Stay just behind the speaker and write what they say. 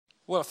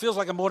Well, it feels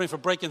like a morning for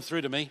breaking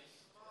through to me.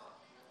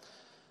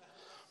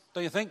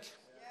 Don't you think? It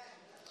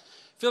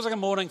feels like a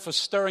morning for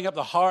stirring up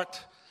the heart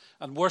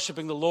and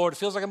worshiping the Lord. It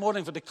feels like a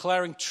morning for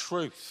declaring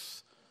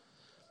truth.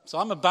 So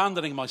I'm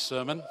abandoning my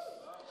sermon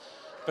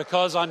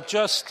because I'm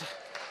just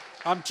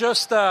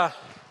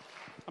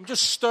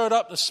stirred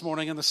up this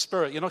morning in the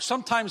Spirit. You know,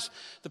 sometimes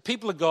the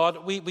people of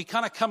God, we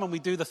kind of come and we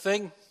do the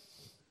thing.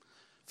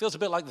 Feels a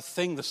bit like the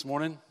thing this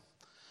morning.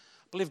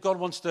 I believe God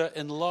wants to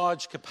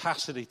enlarge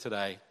capacity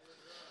today.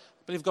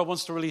 I believe God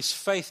wants to release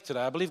faith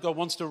today. I believe God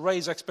wants to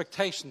raise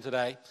expectation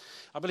today.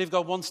 I believe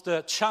God wants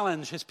to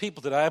challenge his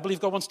people today. I believe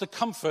God wants to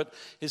comfort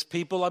his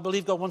people. I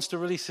believe God wants to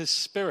release his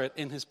Spirit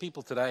in his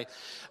people today.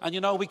 And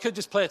you know, we could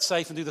just play it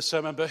safe and do the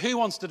sermon, but who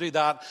wants to do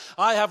that?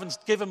 I haven't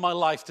given my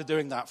life to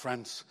doing that,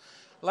 friends.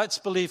 Let's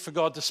believe for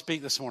God to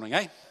speak this morning,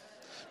 eh?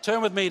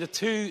 Turn with me to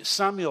 2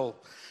 Samuel,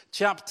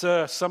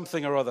 chapter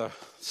something or other,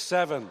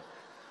 7.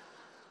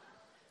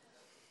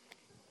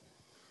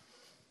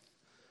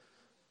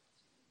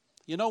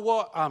 You know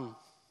what?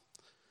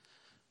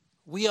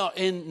 We are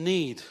in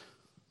need,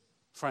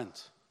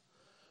 friends,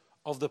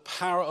 of the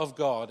power of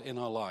God in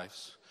our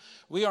lives.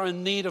 We are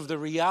in need of the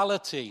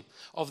reality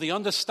of the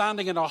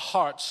understanding in our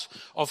hearts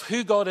of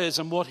who God is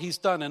and what he's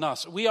done in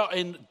us. We are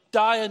in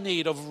dire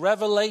need of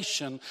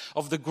revelation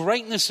of the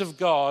greatness of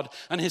God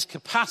and his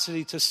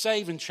capacity to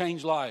save and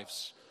change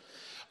lives.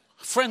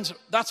 Friends,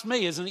 that's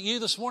me, isn't it you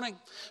this morning?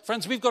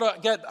 Friends, we've got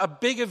to get a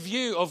bigger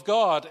view of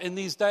God in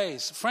these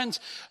days. Friends,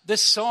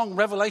 this song,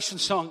 Revelation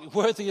song,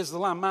 Worthy is the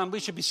Lamb, man, we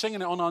should be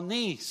singing it on our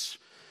knees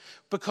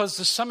because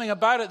there's something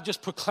about it that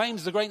just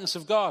proclaims the greatness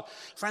of God.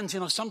 Friends, you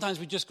know, sometimes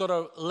we just got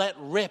to let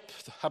rip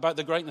about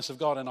the greatness of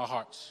God in our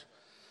hearts.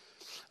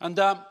 And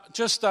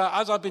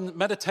as I've been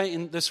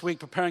meditating this week,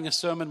 preparing a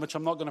sermon, which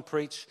I'm not going to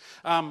preach,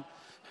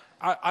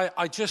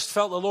 I just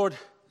felt the Lord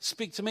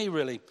speak to me,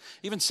 really.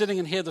 Even sitting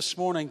in here this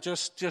morning,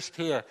 just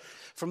here,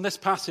 from this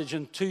passage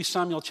in 2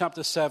 Samuel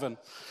chapter 7.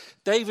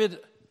 David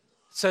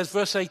says,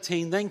 verse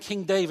 18, then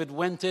King David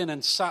went in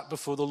and sat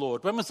before the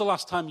Lord. When was the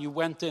last time you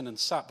went in and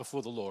sat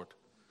before the Lord?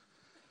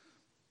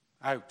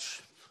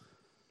 Ouch.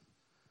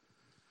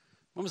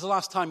 When was the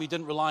last time you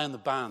didn't rely on the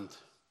band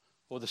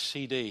or the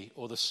CD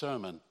or the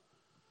sermon?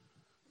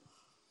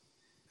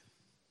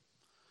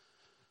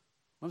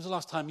 When was the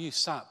last time you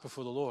sat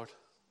before the Lord?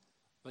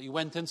 That you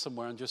went in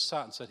somewhere and just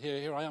sat and said,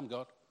 here I am,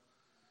 God.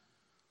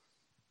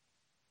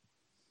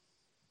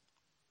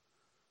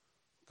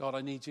 God, I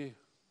need you.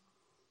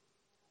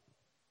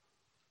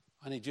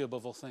 I need you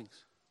above all things.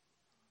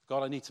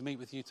 God, I need to meet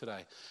with you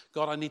today.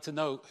 God, I need to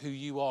know who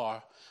you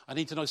are. I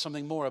need to know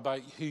something more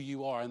about who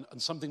you are and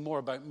something more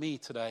about me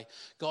today.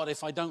 God,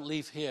 if I don't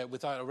leave here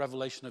without a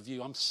revelation of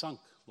you, I'm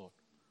sunk, Lord.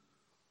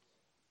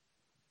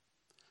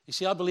 You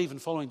see, I believe in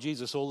following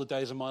Jesus all the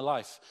days of my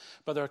life,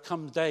 but there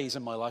come days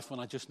in my life when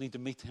I just need to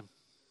meet him.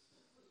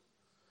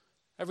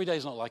 Every day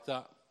is not like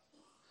that.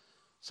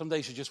 Some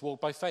days you just walk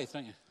by faith,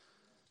 don't you?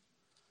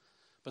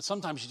 But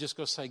sometimes you just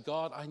go say,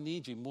 God, I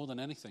need you more than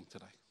anything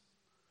today.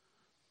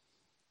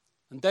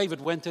 And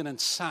David went in and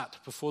sat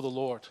before the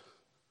Lord.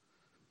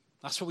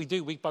 That's what we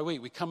do week by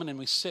week. We come in and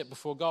we sit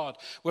before God.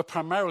 We're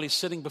primarily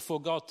sitting before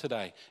God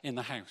today in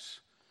the house.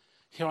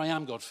 Here I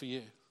am, God, for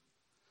you.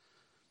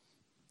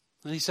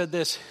 And he said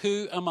this,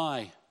 who am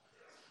I,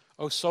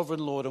 O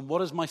sovereign Lord, and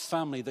what is my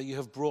family that you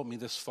have brought me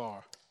this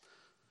far?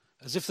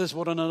 As if this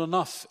wasn't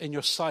enough in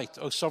your sight,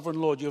 O sovereign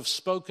Lord, you have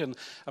spoken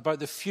about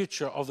the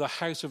future of the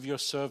house of your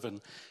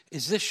servant.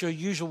 Is this your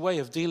usual way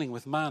of dealing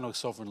with man, O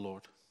sovereign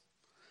Lord?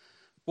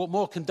 What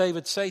more can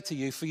David say to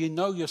you? For you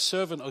know your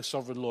servant, O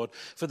sovereign Lord.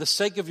 For the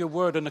sake of your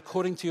word and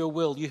according to your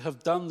will, you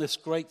have done this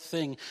great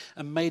thing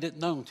and made it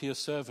known to your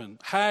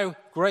servant. How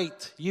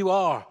great you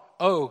are,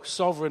 O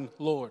sovereign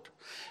Lord.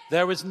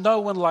 There is no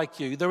one like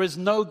you. There is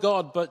no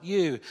God but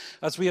you,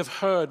 as we have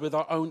heard with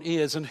our own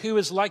ears. And who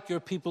is like your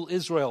people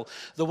Israel,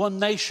 the one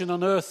nation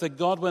on earth that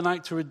God went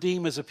out to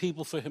redeem as a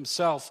people for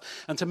himself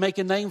and to make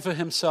a name for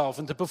himself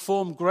and to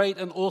perform great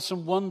and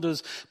awesome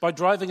wonders by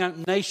driving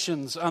out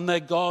nations and their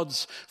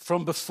gods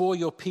from before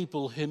your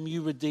people whom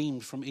you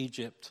redeemed from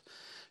Egypt.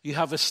 You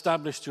have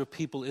established your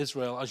people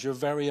Israel as your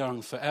very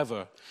own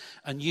forever,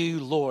 and you,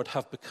 Lord,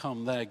 have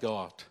become their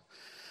God.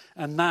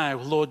 And now,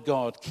 Lord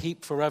God,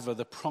 keep forever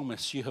the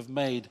promise you have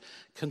made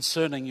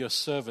concerning your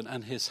servant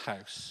and his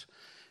house.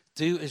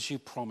 Do as you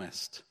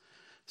promised,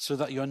 so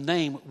that your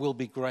name will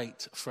be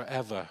great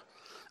forever.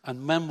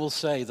 And men will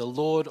say, the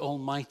Lord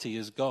Almighty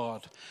is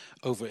God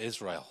over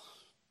Israel.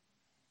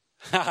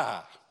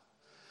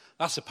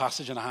 That's a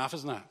passage and a half,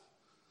 isn't it?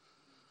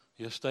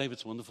 Yes, Dave,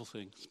 it's a wonderful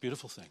thing. It's a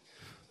beautiful thing.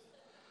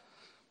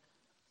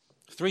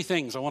 3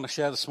 things I want to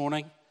share this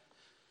morning.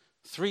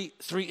 Three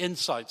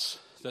insights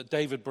that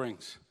David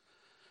brings.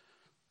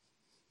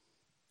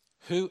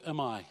 Who am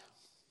I?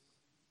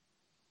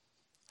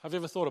 Have you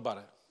ever thought about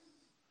it?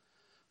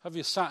 Have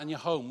you sat in your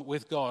home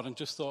with God and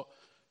just thought,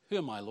 who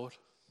am I, Lord?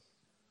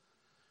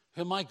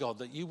 Who am I, God,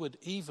 that you would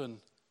even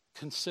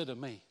consider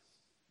me?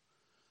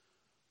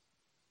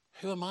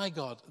 Who am I,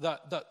 God,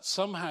 that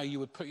somehow you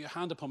would put your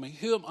hand upon me?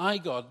 Who am I,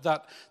 God,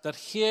 that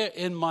here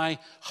in my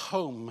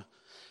home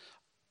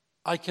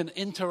I can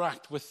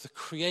interact with the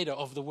creator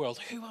of the world?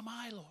 Who am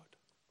I, Lord?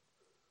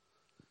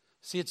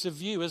 See, it's a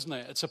view, isn't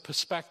it? It's a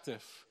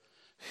perspective.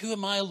 Who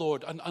am I,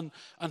 Lord? And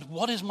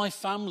what is my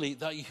family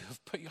that you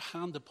have put your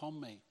hand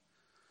upon me?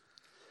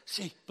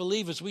 See,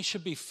 believers, we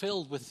should be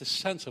filled with this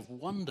sense of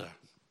wonder.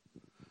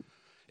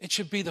 It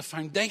should be the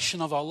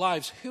foundation of our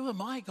lives. Who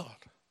am I, God?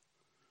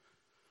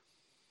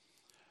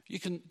 You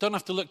don't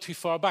have to look too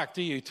far back,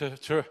 do you,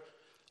 to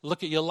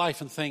look at your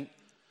life and think,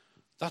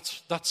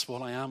 that's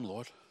what I am,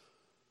 Lord.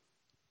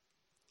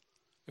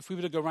 If we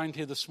were to go around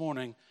here this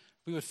morning,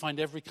 we would find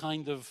every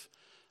kind of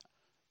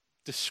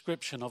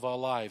description of our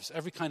lives,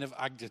 every kind of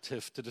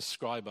adjective to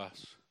describe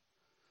us.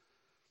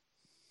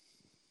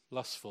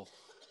 Lustful,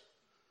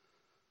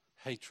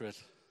 hatred,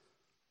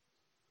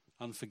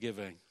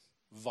 unforgiving,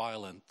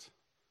 violent,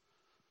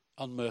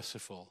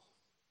 unmerciful,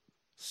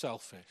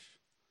 selfish,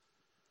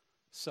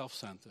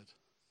 self-centered,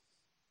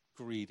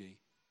 greedy,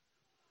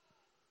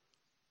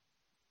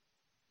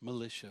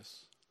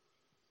 malicious.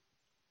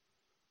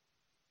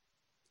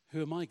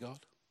 Who am I, God?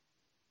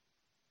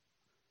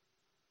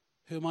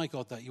 Who am I,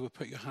 God, that you would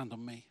put your hand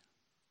on me?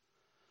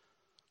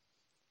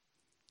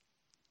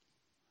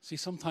 See,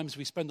 sometimes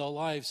we spend our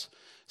lives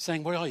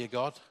saying, where are you,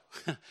 God?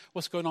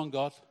 What's going on,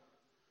 God?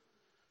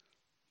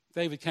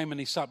 David came and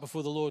he sat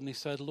before the Lord and he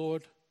said,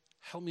 Lord,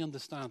 help me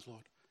understand,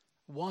 Lord.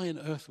 Why on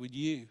earth would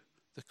you,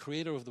 the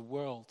creator of the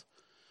world,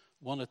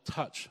 want to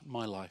touch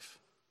my life?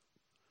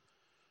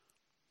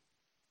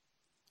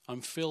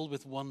 I'm filled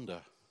with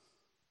wonder,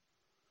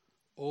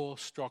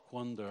 awe-struck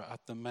wonder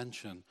at the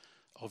mention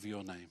of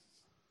your name.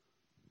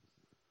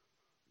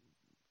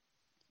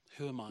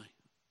 Who am I?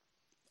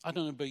 I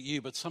don't know about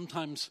you, but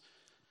sometimes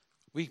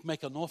we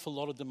make an awful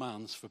lot of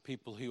demands for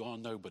people who are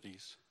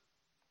nobodies.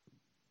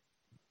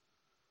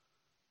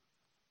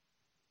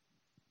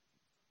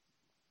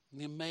 And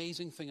the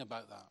amazing thing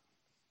about that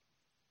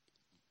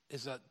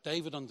is that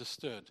David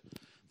understood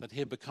that he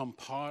had become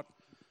part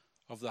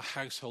of the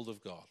household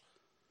of God.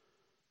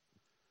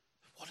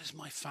 What is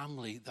my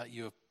family that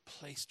you have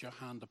placed your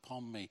hand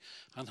upon me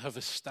and have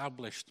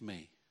established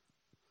me?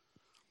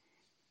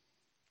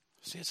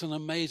 See, it's an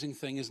amazing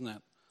thing, isn't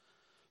it?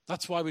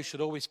 That's why we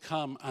should always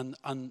come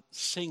and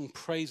sing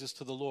praises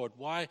to the Lord.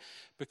 Why?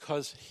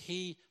 Because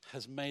he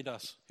has made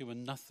us who are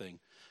nothing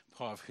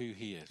part of who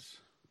he is.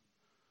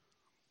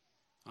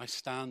 I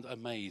stand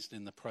amazed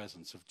in the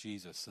presence of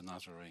Jesus the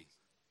Nazarene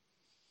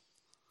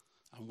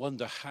and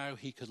wonder how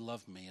he could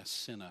love me, a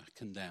sinner,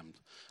 condemned,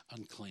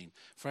 unclean.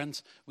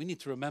 Friends, we need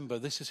to remember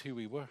this is who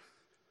we were.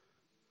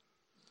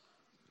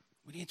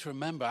 We need to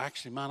remember,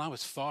 actually, man, I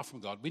was far from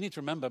God. We need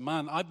to remember,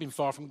 man, I've been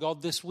far from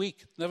God this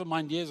week, never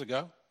mind years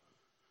ago.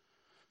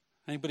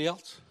 Anybody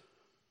else?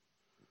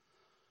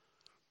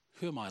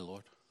 Who am I,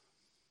 Lord?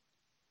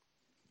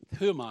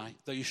 Who am I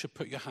that you should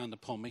put your hand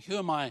upon me? Who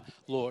am I,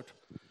 Lord?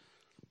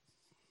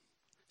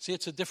 See,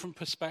 it's a different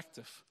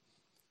perspective.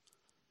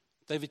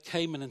 David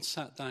came in and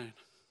sat down.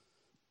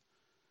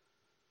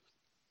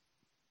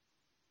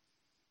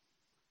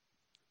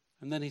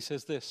 And then he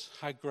says this,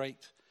 how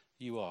great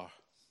you are,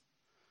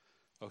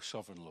 O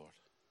sovereign Lord.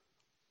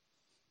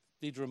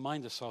 We need to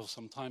remind ourselves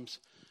sometimes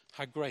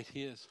how great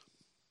he is.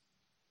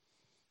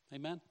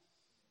 Amen?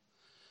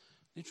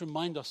 We need to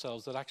remind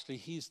ourselves that actually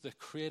he's the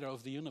creator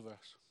of the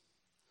universe.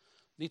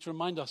 We need to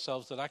remind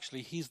ourselves that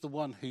actually he's the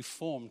one who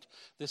formed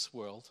this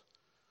world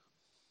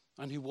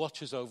and who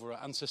watches over it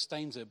and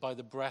sustains it by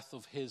the breath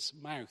of his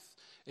mouth.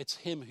 It's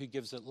him who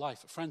gives it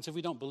life. Friends, if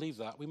we don't believe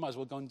that, we might as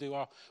well go and do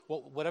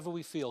whatever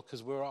we feel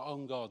because we're our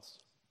own gods.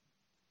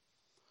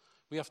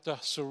 We have to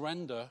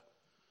surrender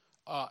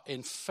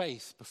in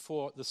faith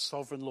before the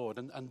sovereign Lord.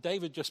 And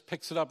David just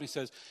picks it up and he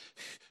says,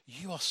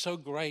 you are so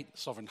great,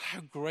 sovereign. How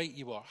great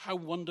you are. How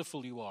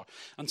wonderful you are.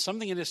 And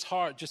something in his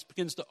heart just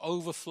begins to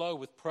overflow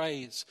with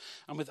praise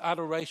and with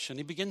adoration.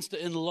 He begins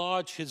to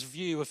enlarge his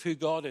view of who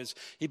God is.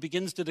 He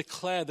begins to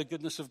declare the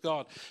goodness of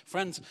God.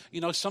 Friends,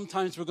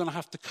 sometimes we're going to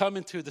have to come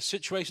into the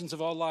situations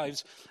of our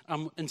lives.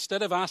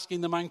 Instead of asking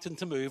the mountain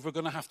to move, we're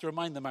going to have to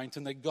remind the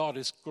mountain that God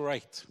is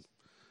great.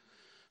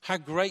 How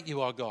great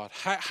you are, God.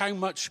 How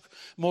much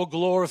more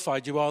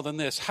glorified you are than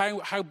this.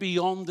 How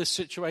beyond this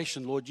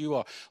situation, Lord, you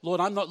are.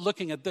 Lord, I'm not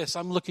looking at this.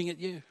 I'm looking at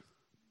you.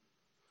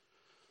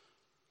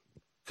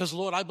 Because,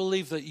 Lord, I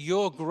believe that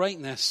your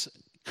greatness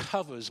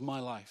covers my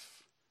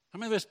life. How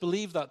many of us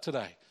believe that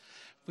today?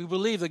 We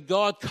believe that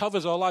God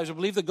covers our lives. We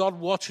believe that God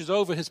watches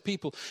over his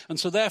people. And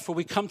so therefore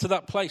we come to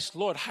that place.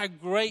 Lord, how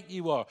great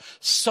you are.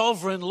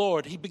 Sovereign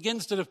Lord. He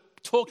begins to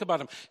talk about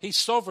him. He's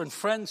sovereign.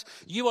 Friends,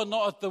 you are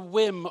not at the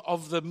whim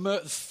of the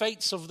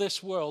fates of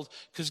this world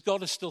because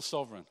God is still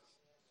sovereign.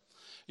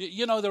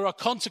 There are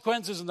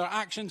consequences and there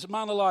are actions.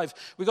 Man alive,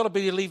 we've got to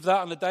believe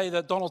that on the day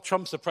that Donald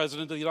Trump's the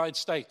president of the United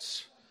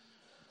States.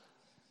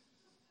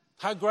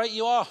 How great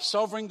you are,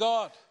 sovereign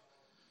God.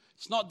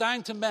 It's not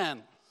down to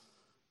men.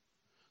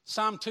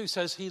 Psalm 2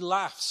 says he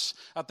laughs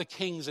at the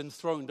kings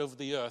enthroned over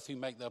the earth who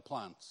make their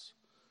plans.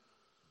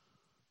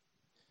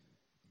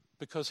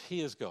 Because he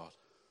is God.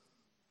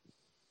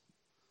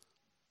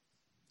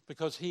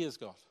 Because he is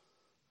God.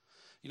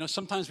 You know,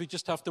 sometimes we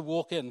just have to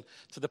walk in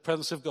to the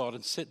presence of God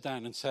and sit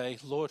down and say,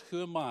 Lord,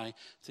 who am I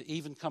to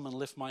even come and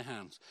lift my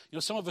hands? You know,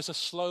 some of us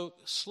are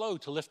slow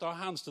to lift our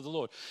hands to the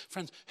Lord.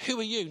 Friends, who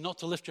are you not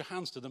to lift your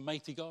hands to the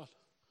mighty God?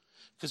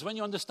 Because when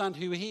you understand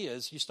who he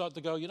is, you start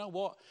to go, you know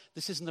what?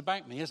 This isn't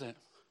about me, is it?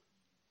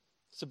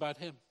 It's about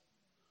him.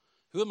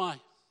 Who am I?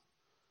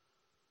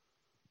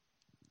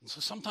 And so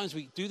sometimes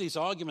we do these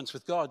arguments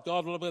with God.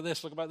 God, look at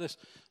this, look about this.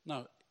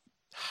 No,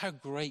 how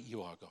great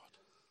you are, God.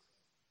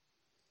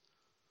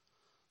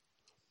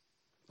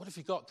 What have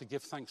you got to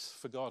give thanks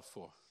for God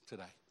for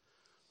today?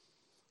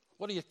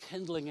 What are you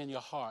kindling in your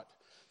heart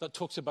that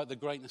talks about the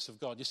greatness of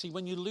God? You see,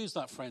 when you lose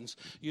that, friends,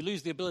 you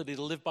lose the ability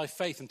to live by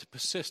faith and to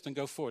persist and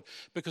go forward,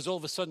 because all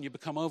of a sudden you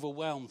become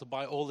overwhelmed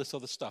by all this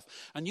other stuff.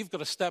 And you've got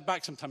to step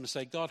back sometime and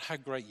say, God, how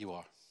great you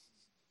are.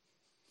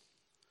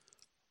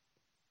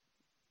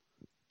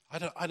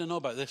 I don't know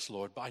about this,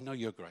 Lord, but I know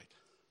you're great.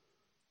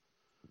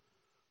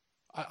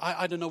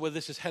 I don't know where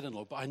this is heading,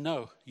 Lord, but I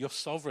know you're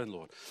sovereign,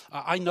 Lord.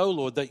 I know,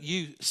 Lord, that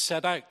you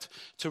set out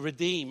to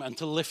redeem and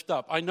to lift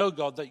up. I know,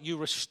 God, that you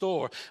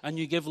restore and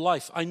you give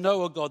life. I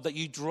know, oh God, that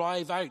you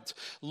drive out,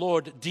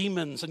 Lord,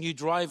 demons, and you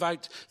drive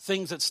out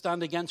things that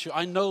stand against you.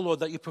 I know, Lord,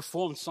 that you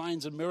perform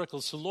signs and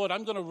miracles. So, Lord,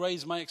 I'm going to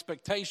raise my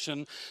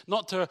expectation,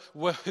 not to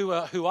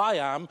who I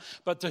am,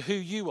 but to who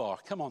you are.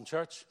 Come on,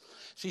 church.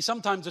 See,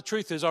 sometimes the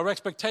truth is our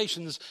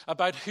expectations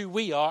about who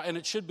we are, and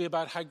it should be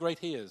about how great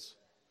he is.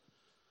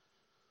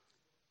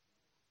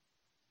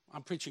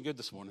 I'm preaching good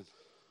this morning.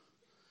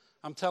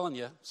 I'm telling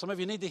you. Some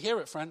of you need to hear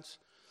it, friends.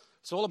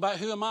 It's all about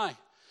who am I?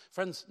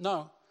 Friends,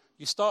 no.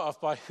 You start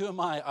off by who am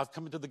I? I've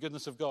come into the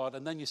goodness of God.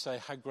 And then you say,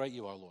 how great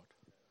you are, Lord.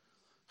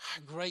 How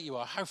great you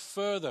are. How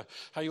further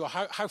how you are.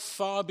 How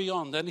far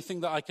beyond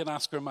anything that I can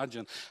ask or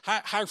imagine.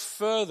 How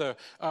further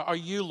are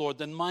you, Lord,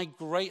 than my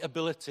great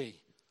ability.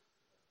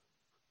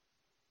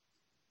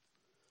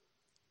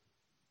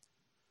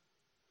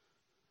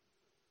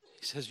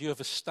 He says, you have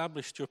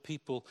established your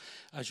people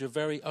as your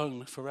very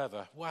own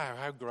forever. Wow,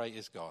 how great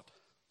is God.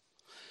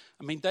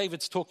 I mean,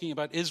 David's talking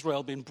about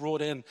Israel being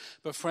brought in,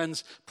 but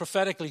friends,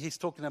 prophetically, he's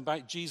talking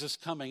about Jesus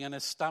coming and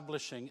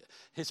establishing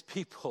his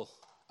people,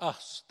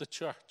 us, the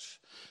church,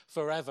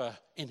 forever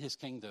in his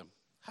kingdom.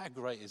 How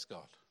great is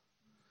God?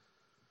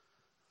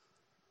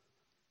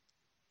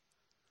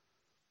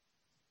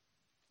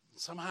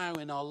 Somehow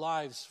in our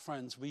lives,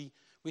 friends, we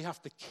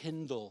have to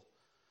kindle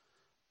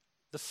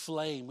the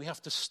flame. We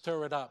have to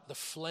stir it up, the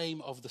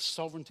flame of the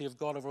sovereignty of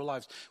God over our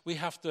lives. We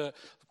have to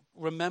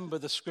remember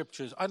the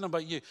scriptures. I don't know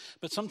about you,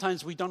 but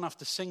sometimes we don't have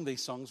to sing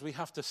these songs. We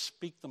have to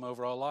speak them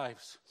over our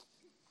lives.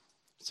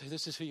 Say,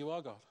 this is who you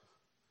are, God.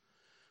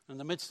 In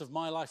the midst of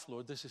my life,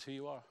 Lord, this is who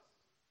you are.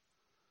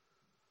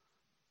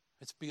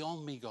 It's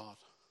beyond me, God.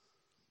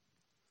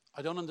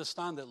 I don't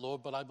understand it,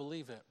 Lord, but I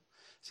believe it.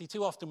 See,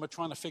 too often we're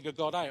trying to figure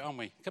God out, aren't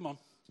we? Come on.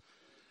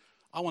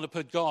 I want to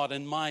put God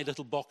in my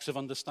little box of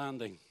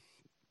understanding.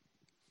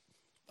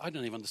 I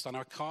don't even understand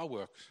how a car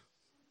works.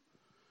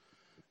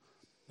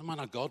 No matter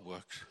how God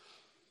works.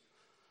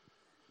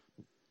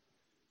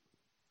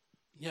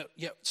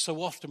 Yet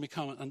so often we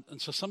come, and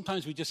so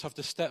sometimes we just have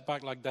to step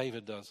back like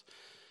David does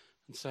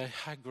and say,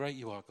 how great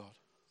you are, God.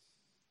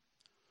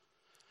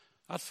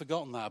 I'd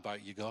forgotten that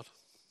about you, God.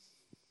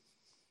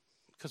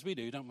 Because we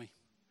do, don't we?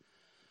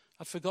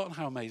 I'd forgotten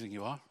how amazing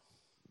you are.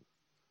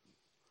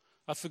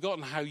 I'd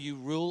forgotten how you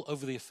rule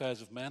over the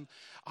affairs of men.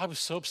 I was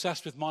so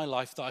obsessed with my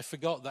life that I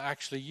forgot that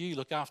actually you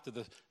look after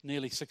the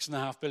nearly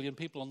 6.5 billion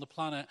people on the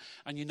planet,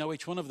 and you know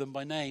each one of them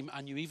by name,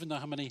 and you even know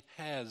how many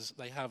hairs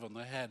they have on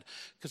their head,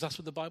 because that's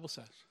what the Bible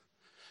says.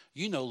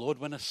 You know, Lord,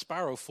 when a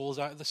sparrow falls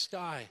out of the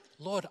sky.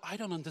 Lord, I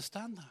don't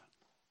understand that.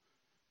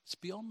 It's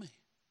beyond me.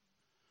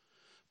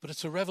 But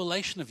it's a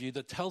revelation of you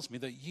that tells me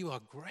that you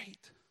are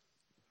great.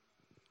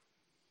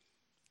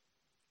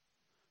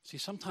 See,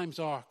 sometimes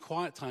our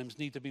quiet times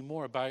need to be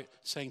more about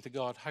saying to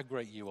God, how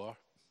great you are.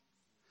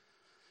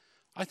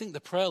 I think the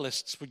prayer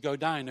lists would go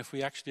down if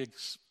we actually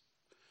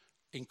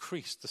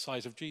increased the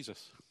size of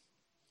Jesus.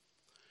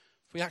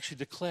 If we actually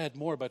declared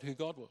more about who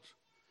God was.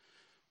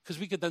 Because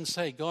we could then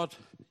say, God,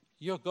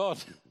 you're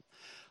God.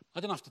 I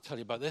don't have to tell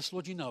you about this.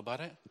 Lord, you know about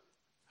it.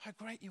 How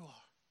great you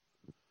are.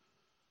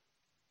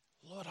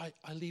 Lord,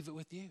 I leave it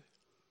with you.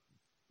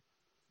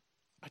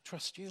 I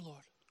trust you,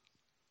 Lord.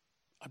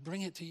 I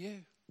bring it to you.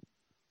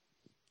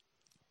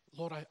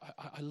 Lord,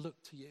 I look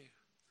to you.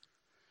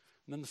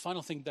 And then the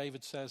final thing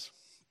David says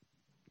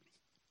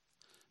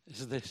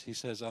is this. He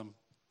says,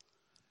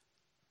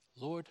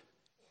 Lord,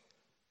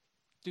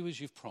 do as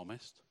you've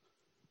promised.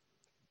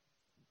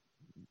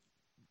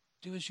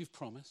 Do as you've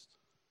promised.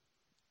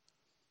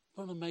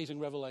 What an amazing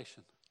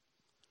revelation.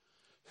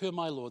 Who am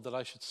I, Lord, that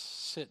I should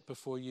sit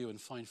before you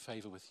and find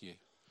favor with you?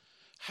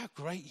 How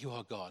great you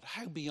are, God.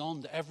 How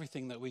beyond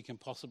everything that we can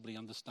possibly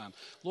understand.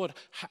 Lord,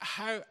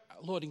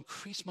 Lord,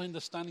 increase my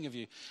understanding of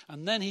you.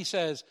 And then he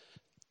says,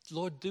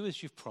 Lord, do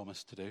as you've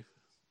promised to do.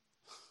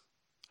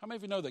 How many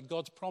of you know that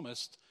God's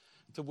promised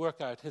to work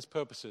out his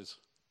purposes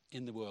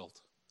in the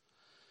world?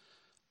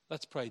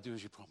 Let's pray, do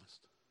as you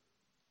promised.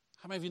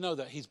 How many of you know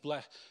that he's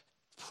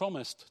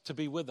promised to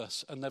be with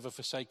us and never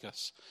forsake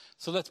us?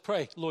 So let's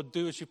pray, Lord,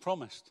 do as you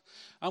promised.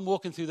 I'm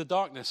walking through the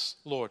darkness,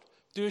 Lord.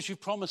 Do as you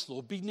promised,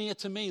 Lord. Be near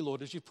to me,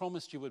 Lord, as you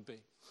promised you would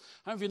be.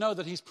 How many of you know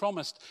that he's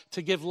promised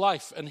to give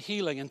life and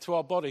healing into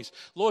our bodies?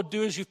 Lord,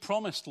 do as you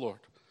promised, Lord.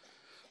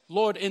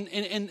 Lord,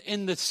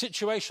 in the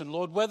situation,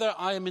 Lord, whether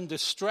I am in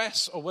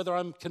distress or whether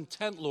I'm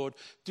content, Lord,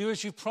 do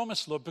as you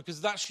promised, Lord, because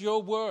that's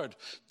your word.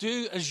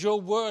 Do as your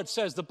word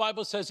says. The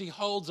Bible says he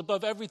holds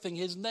above everything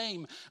his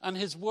name and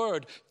his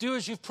word. Do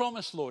as you've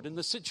promised, Lord, in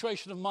the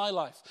situation of my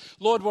life.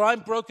 Lord, where I'm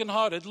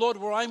brokenhearted, Lord,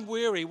 where I'm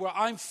weary, where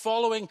I'm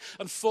following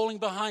and falling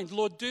behind.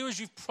 Lord, do as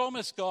you've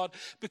promised, God,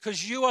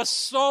 because you are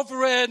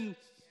sovereign.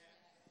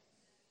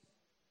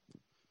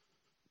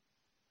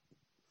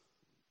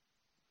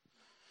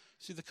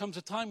 See, there comes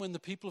a time when the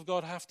people of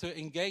God have to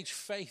engage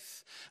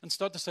faith and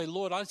start to say,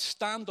 Lord, I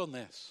stand on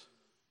this.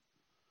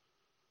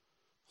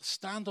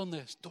 Stand on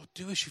this. Lord,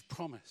 do as you've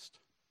promised.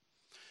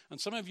 And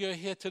some of you are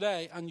here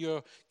today and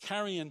you're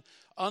carrying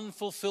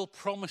unfulfilled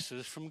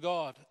promises from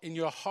God in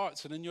your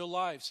hearts and in your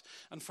lives.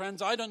 And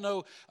friends, I don't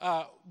know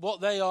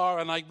what they are,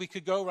 and we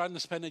could go around the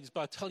spendings,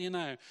 but I tell you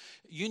now,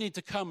 you need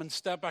to come and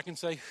step back and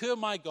say, who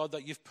am I, God,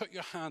 that you've put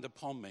your hand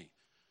upon me?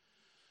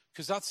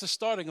 Because that's the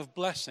starting of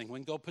blessing,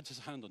 when God puts his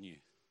hand on you.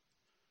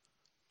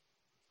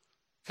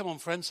 Come on,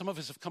 friends, some of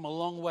us have come a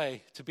long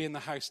way to be in the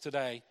house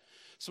today.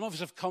 Some of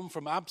us have come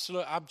from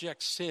absolute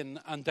abject sin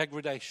and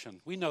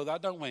degradation. We know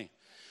that, don't we?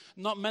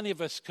 Not many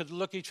of us could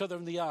look each other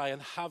in the eye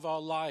and have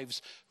our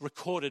lives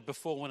recorded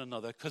before one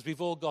another, because we've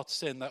all got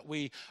sin that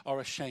we are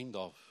ashamed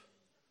of.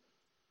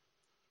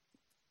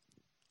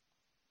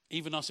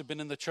 Even us who've been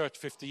in the church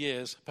 50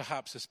 years,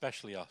 perhaps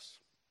especially us.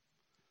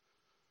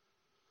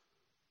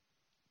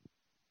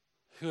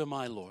 Who am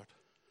I, Lord?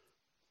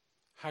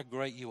 How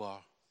great you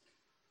are.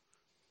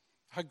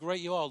 How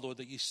great you are, Lord,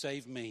 that you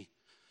saved me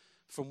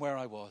from where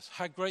I was.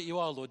 How great you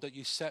are, Lord, that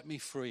you set me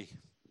free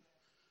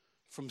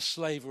from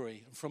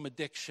slavery and from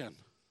addiction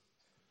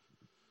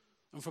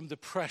and from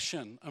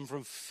depression and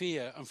from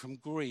fear and from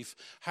grief.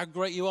 How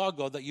great you are,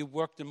 God, that you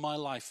worked in my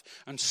life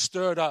and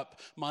stirred up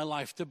my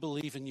life to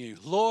believe in you.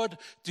 Lord,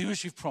 do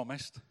as you've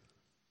promised.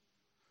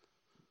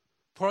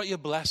 Pour out your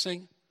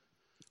blessing.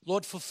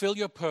 Lord, fulfill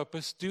your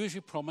purpose. Do as you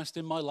promised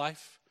in my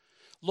life.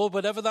 Lord,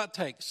 whatever that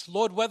takes.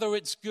 Lord, whether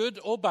it's good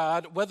or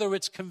bad, whether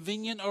it's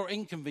convenient or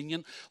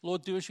inconvenient,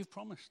 Lord, do as you've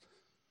promised.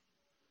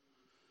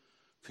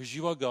 Because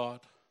you are God.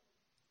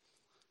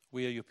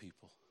 We are your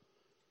people.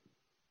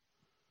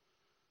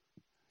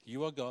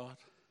 You are God.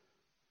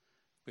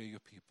 We are your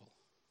people.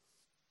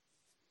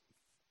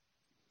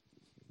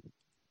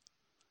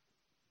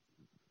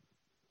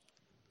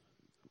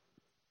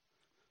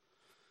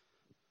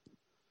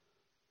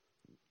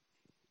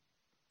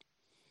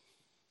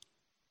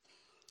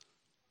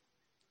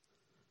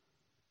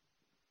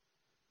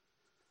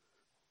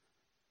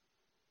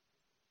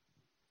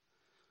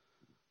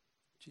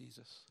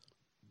 Jesus.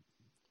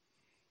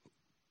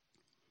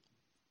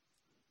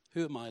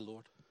 Who am I,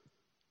 Lord?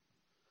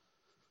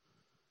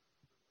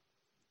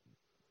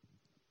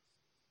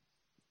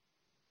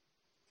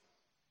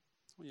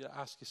 I want you to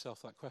ask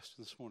yourself that question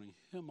this morning.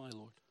 Who am I,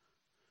 Lord?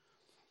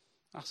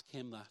 Ask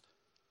him that.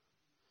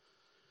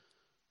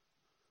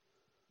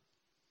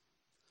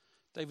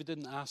 David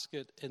didn't ask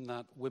it in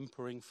that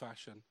whimpering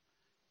fashion.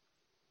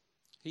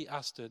 He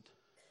asked it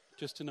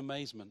just in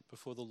amazement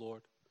before the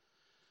Lord.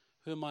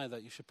 Who am I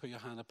that you should put your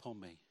hand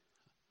upon me?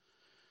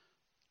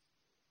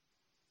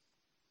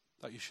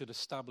 That you should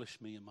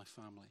establish me and my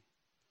family?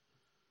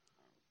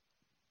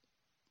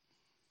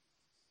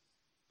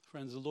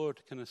 Friends, the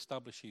Lord can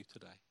establish you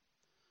today.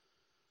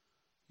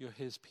 You're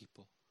his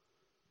people.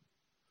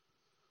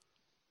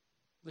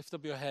 Lift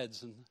up your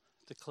heads and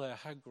declare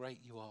how great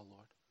you are,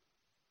 Lord.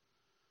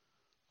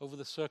 Over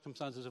the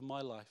circumstances of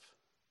my life,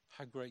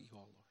 how great you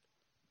are, Lord.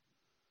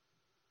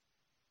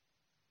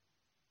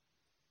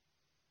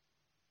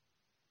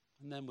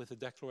 And then with a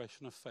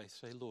declaration of faith,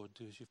 say, Lord,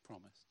 do as you've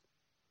promised.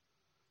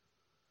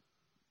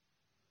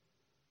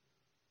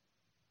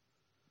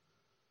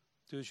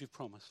 Do as you've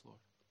promised, Lord,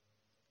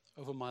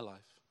 over my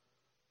life.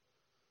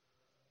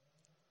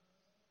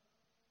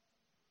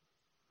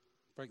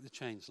 Break the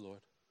chains,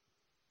 Lord.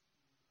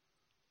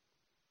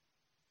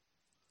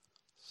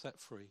 Set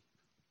free.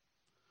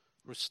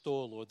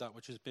 Restore, Lord, that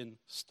which has been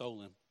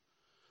stolen.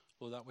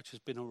 Lord, that which has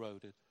been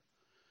eroded.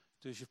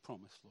 Do as you've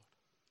promised, Lord.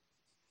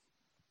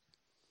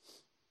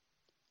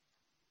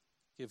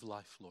 Give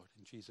life, Lord,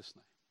 in Jesus'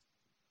 name.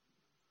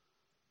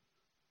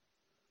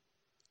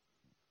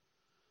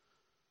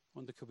 I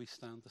wonder, could we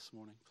stand this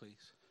morning,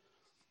 please?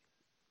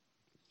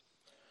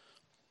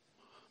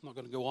 I'm not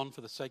going to go on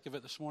for the sake of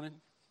it this morning.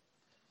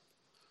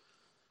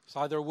 It's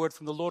either a word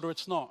from the Lord or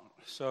it's not.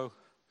 So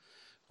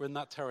we're in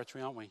that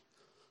territory, aren't we?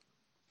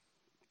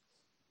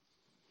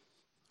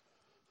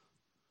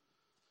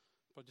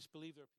 But just believe there.